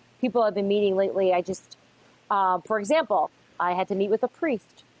and people I've been meeting lately. I just, for example, I had to meet with a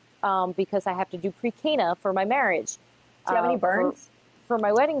priest because I have to do pre-Cana for my marriage. Do you have any burns? For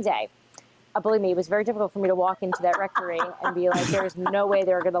my wedding day. Believe me, it was very difficult for me to walk into that rectory and be like, there's no way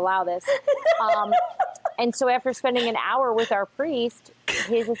they're going to allow this. And so after spending an hour with our priest,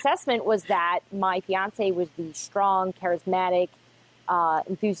 his assessment was that my fiance was the strong, charismatic,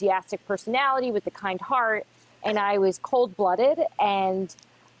 enthusiastic personality with the kind heart. And I was cold-blooded and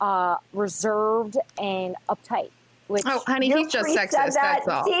reserved and uptight. Which oh, honey, he's just sexist. That's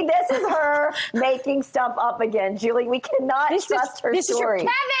all. See, this is her making stuff up again, Julie. We cannot trust her story.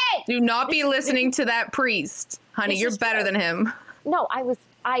 Kevin! Do not be listening to that priest, honey. You're better than him. No,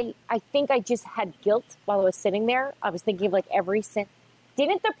 I think I just had guilt while I was sitting there. I was thinking of like every sin.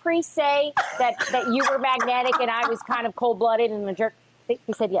 Didn't the priest say that you were magnetic and I was kind of cold-blooded and a jerk?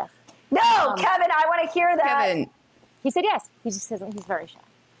 He said yes. No, Kevin, I want to hear that. Kevin. He said yes. He just says he's very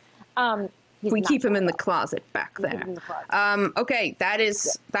shy. We keep him in the closet back there. Okay, that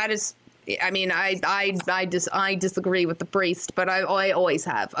is. I mean, I disagree with the priest, but I always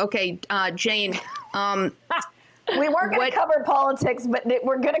have. Okay, Jane. We weren't going to cover politics, but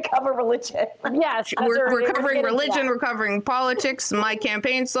we're going to cover religion. Yes, we're covering religion. We're covering politics. My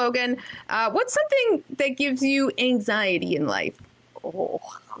campaign slogan. What's something that gives you anxiety in life? Oh.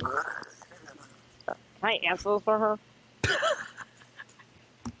 Can I answer this for her?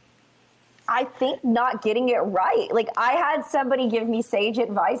 I think not getting it right. Like, I had somebody give me sage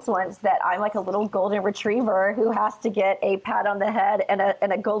advice once that I'm like a little golden retriever who has to get a pat on the head and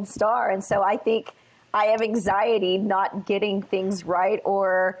a gold star. And so I think I have anxiety not getting things right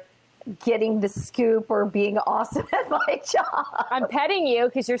or getting the scoop or being awesome at my job. I'm petting you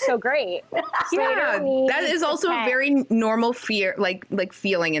because you're so great. Yeah, that is also a very normal fear, like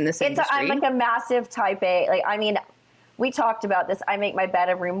feeling in this industry. I'm like a massive type A. Like, I mean, we talked about this. I make my bed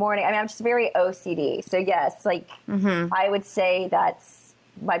every morning. I mean, I'm just very OCD. So yes, like I would say that's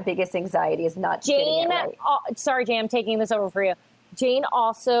my biggest anxiety is not getting it right. Sorry, Jane, I'm taking this over for you. Jane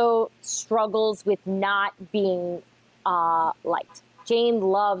also struggles with not being liked. Jane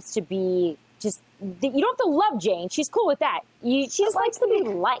loves to be just, you don't have to love Jane. She's cool with that. She just likes to be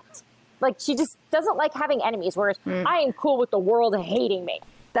liked. Like, she just doesn't like having enemies, whereas I am cool with the world hating me.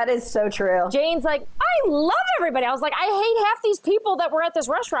 That is so true. Jane's like, I love everybody. I was like, I hate half these people that we're at this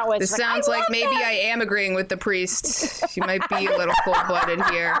restaurant with. This sounds like maybe I am agreeing with the priest. She might be a little cold-blooded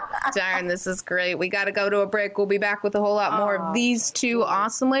here. Darn, this is great. We got to go to a break. We'll be back with a whole lot more of these two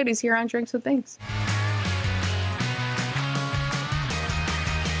awesome ladies here on Drinks with Binks.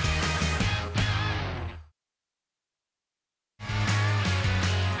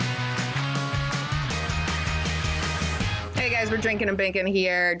 Hey guys, we're drinking and banking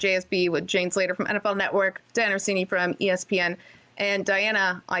here. JSB with Jane Slater from NFL Network, Diana Rossini from ESPN. And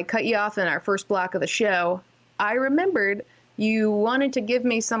Diana, I cut you off in our first block of the show. I remembered you wanted to give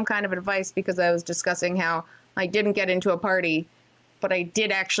me some kind of advice because I was discussing how I didn't get into a party, but I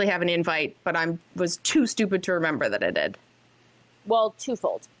did actually have an invite, but I was too stupid to remember that I did. Well,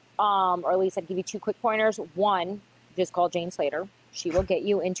 twofold. Or at least I'd give you 2 quick pointers. One, just call Jane Slater. She will get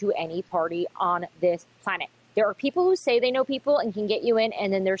you into any party on this planet. There are people who say they know people and can get you in,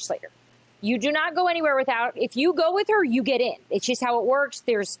 and then there's Slater. You do not go anywhere without. If you go with her, you get in. It's just how it works.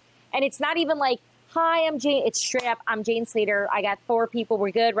 And it's not even like, hi, I'm Jane. It's straight up, I'm Jane Slater. I got 4 people.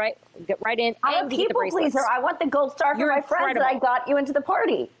 We're good, right? Get right in. I'm a people pleaser. I want the gold star for my friends that I got you into the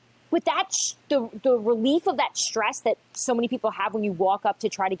party. With that, the relief of that stress that so many people have when you walk up to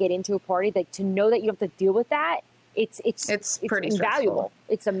try to get into a party, like to know that you don't have to deal with that. It's pretty invaluable. stressful.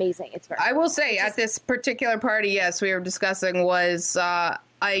 It's amazing. It's very. I will say at this particular party, yes, we were discussing was I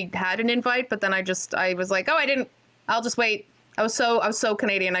had an invite, but then I was like, I'll just wait. I was so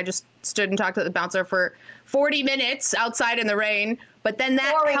Canadian. I just stood and talked to the bouncer for 40 minutes outside in the rain. But then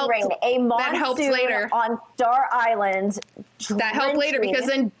that helped later on Star Island. That helped later because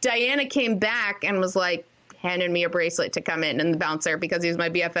then Diana came back and was like, handed me a bracelet to come in, and the bouncer, because he was my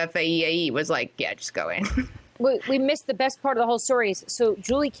BFF AEAE, was like, yeah, just go in. We missed the best part of the whole story. So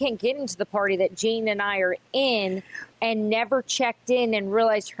Julie can't get into the party that Jane and I are in and never checked in and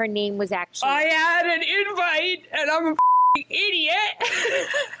realized her name was actually... I had an invite, and I'm a idiot.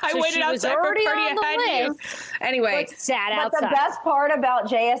 I waited outside for a party ahead of you. Anyway. But the best part about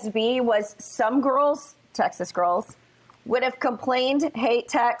JSB was some girls, Texas girls, would have complained, hate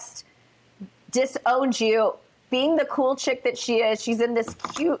text, disowned you. Being the cool chick that she is, she's in this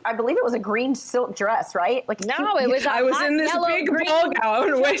cute, I believe it was a green silk dress, right? Like it was I was in this big ball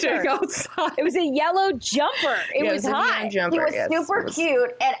gown waiting outside. It was a yellow jumper. It was hot. He was super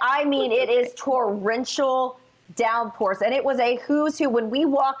cute. And I mean, it is torrential downpours. And it was a who's who. When we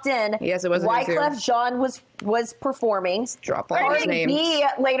walked in, yes, it was Wyclef Jean was performing. Drop all his names. B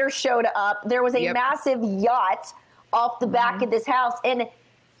later showed up. There was a massive yacht off the back of this house. And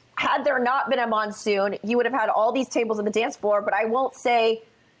had there not been a monsoon, you would have had all these tables on the dance floor, but I won't say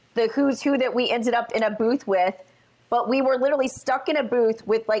the who's who that we ended up in a booth with, but we were literally stuck in a booth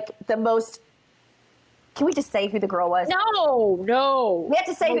with like the most... Can we just say who the girl was? No. We have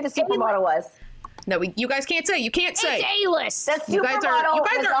to say who the supermodel was. No, you guys can't say. You can't say. It's A-list. The supermodel you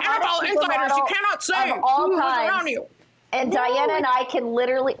guys are NFL insiders. You cannot say of all who was times. around you. And Diana and I can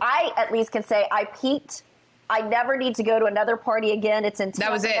literally... I at least can say I peaked. I never need to go to another party again. It's in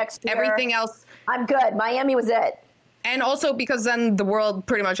that was it. Next year. Everything else. I'm good. Miami was it. And also because then the world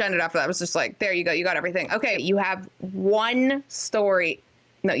pretty much ended after that. It was just like, there you go. You got everything. Okay, you have one story.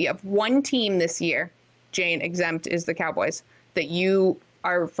 No, you have one team this year, Jane, exempt is the Cowboys, that you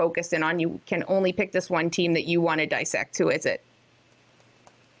are focused in on. You can only pick this one team that you want to dissect. Who is it?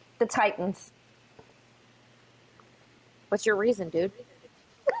 The Titans. What's your reason, dude?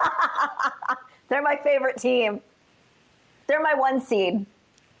 They're my favorite team. They're my 1 seed.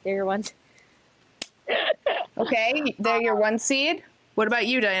 They're your ones. Okay, they're your 1 seed. What about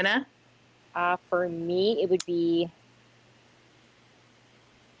you, Diana? For me, it would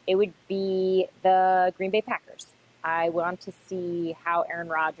be the Green Bay Packers. I want to see how Aaron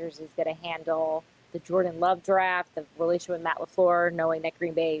Rodgers is going to handle the Jordan Love draft, the relation with Matt LaFleur, knowing that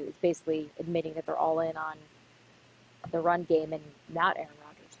Green Bay is basically admitting that they're all in on the run game and not Aaron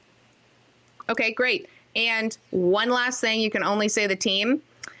Rodgers. Okay, great. And one last thing, you can only say the team.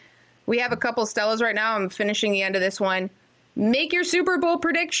 We have a couple Stellas right now. I'm finishing the end of this one. Make your Super Bowl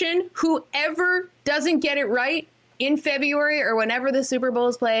prediction. Whoever doesn't get it right in February or whenever the Super Bowl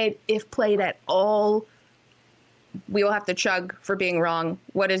is played, if played at all, we will have to chug for being wrong.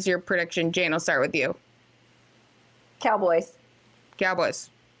 What is your prediction? Jane, I'll start with you. Cowboys.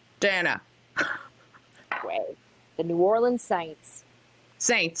 Diana. The New Orleans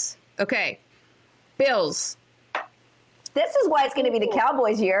Saints. Okay. Bills. This is why it's going to be the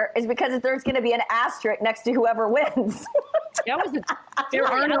Cowboys year, is because there's going to be an asterisk next to whoever wins. There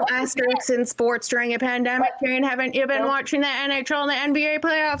are no asterisks in sports during a pandemic. Jane, haven't you been watching the NHL and the NBA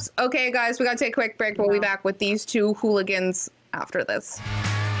playoffs? Okay, guys, we got to take a quick break. We'll be back with these two hooligans after this.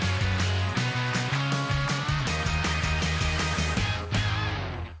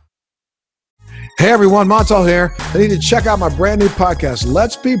 Hey everyone, Montel here. I need to check out my brand new podcast,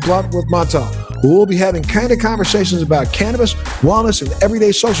 Let's Be Blunt with Montel. We'll be having candid conversations about cannabis, wellness, and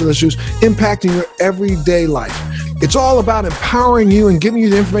everyday social issues impacting your everyday life. It's all about empowering you and giving you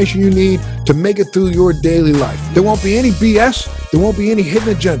the information you need to make it through your daily life. There won't be any BS. There won't be any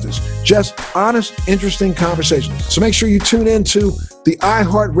hidden agendas. Just honest, interesting conversations. So make sure you tune in to the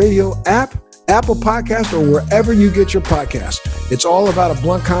iHeartRadio app, Apple Podcast, or wherever you get your podcast. It's all about a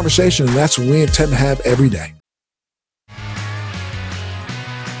blunt conversation, and that's what we intend to have every day.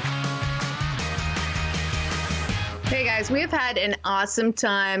 Hey guys, we have had an awesome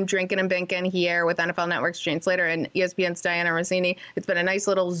time drinking and binking here with NFL Network's Jane Slater and ESPN's Diana Rossini. It's been a nice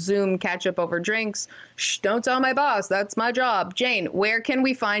little Zoom catch up over drinks. Shh, don't tell my boss. That's my job. Jane, where can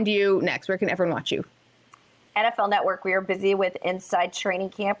we find you next? Where can everyone watch you? NFL Network, we are busy with Inside Training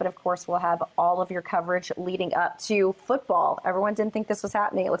Camp, and of course we'll have all of your coverage leading up to football. Everyone didn't think this was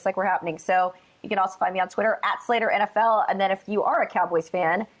happening. It looks like we're happening. So you can also find me on Twitter @SlaterNFL, and then if you are a Cowboys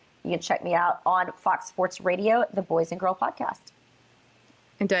fan, you can check me out on Fox Sports Radio, the Boys and Girl Podcast.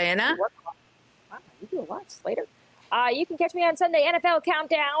 And Diana? Wow, you do a lot, Slater. You can catch me on Sunday NFL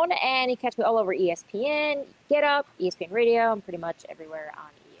Countdown, and you can catch me all over ESPN, Get Up, ESPN Radio. I'm pretty much everywhere on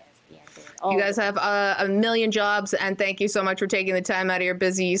You guys have a million jobs, and thank you so much for taking the time out of your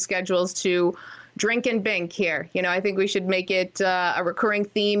busy schedules to drink and bink here. You know, I think we should make it a recurring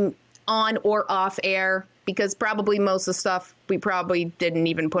theme on or off air, because probably most of the stuff we probably didn't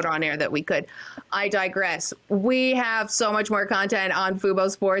even put on air that we could. I digress. We have so much more content on Fubo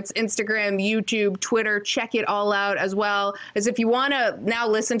Sports, Instagram, YouTube, Twitter. Check it all out, as well as if you want to now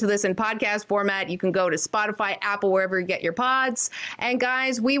listen to this in podcast format, you can go to Spotify, Apple, wherever you get your pods. And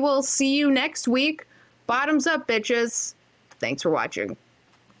guys, we will see you next week. Bottoms up, bitches. Thanks for watching.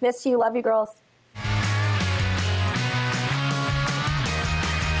 Miss you. Love you, girls.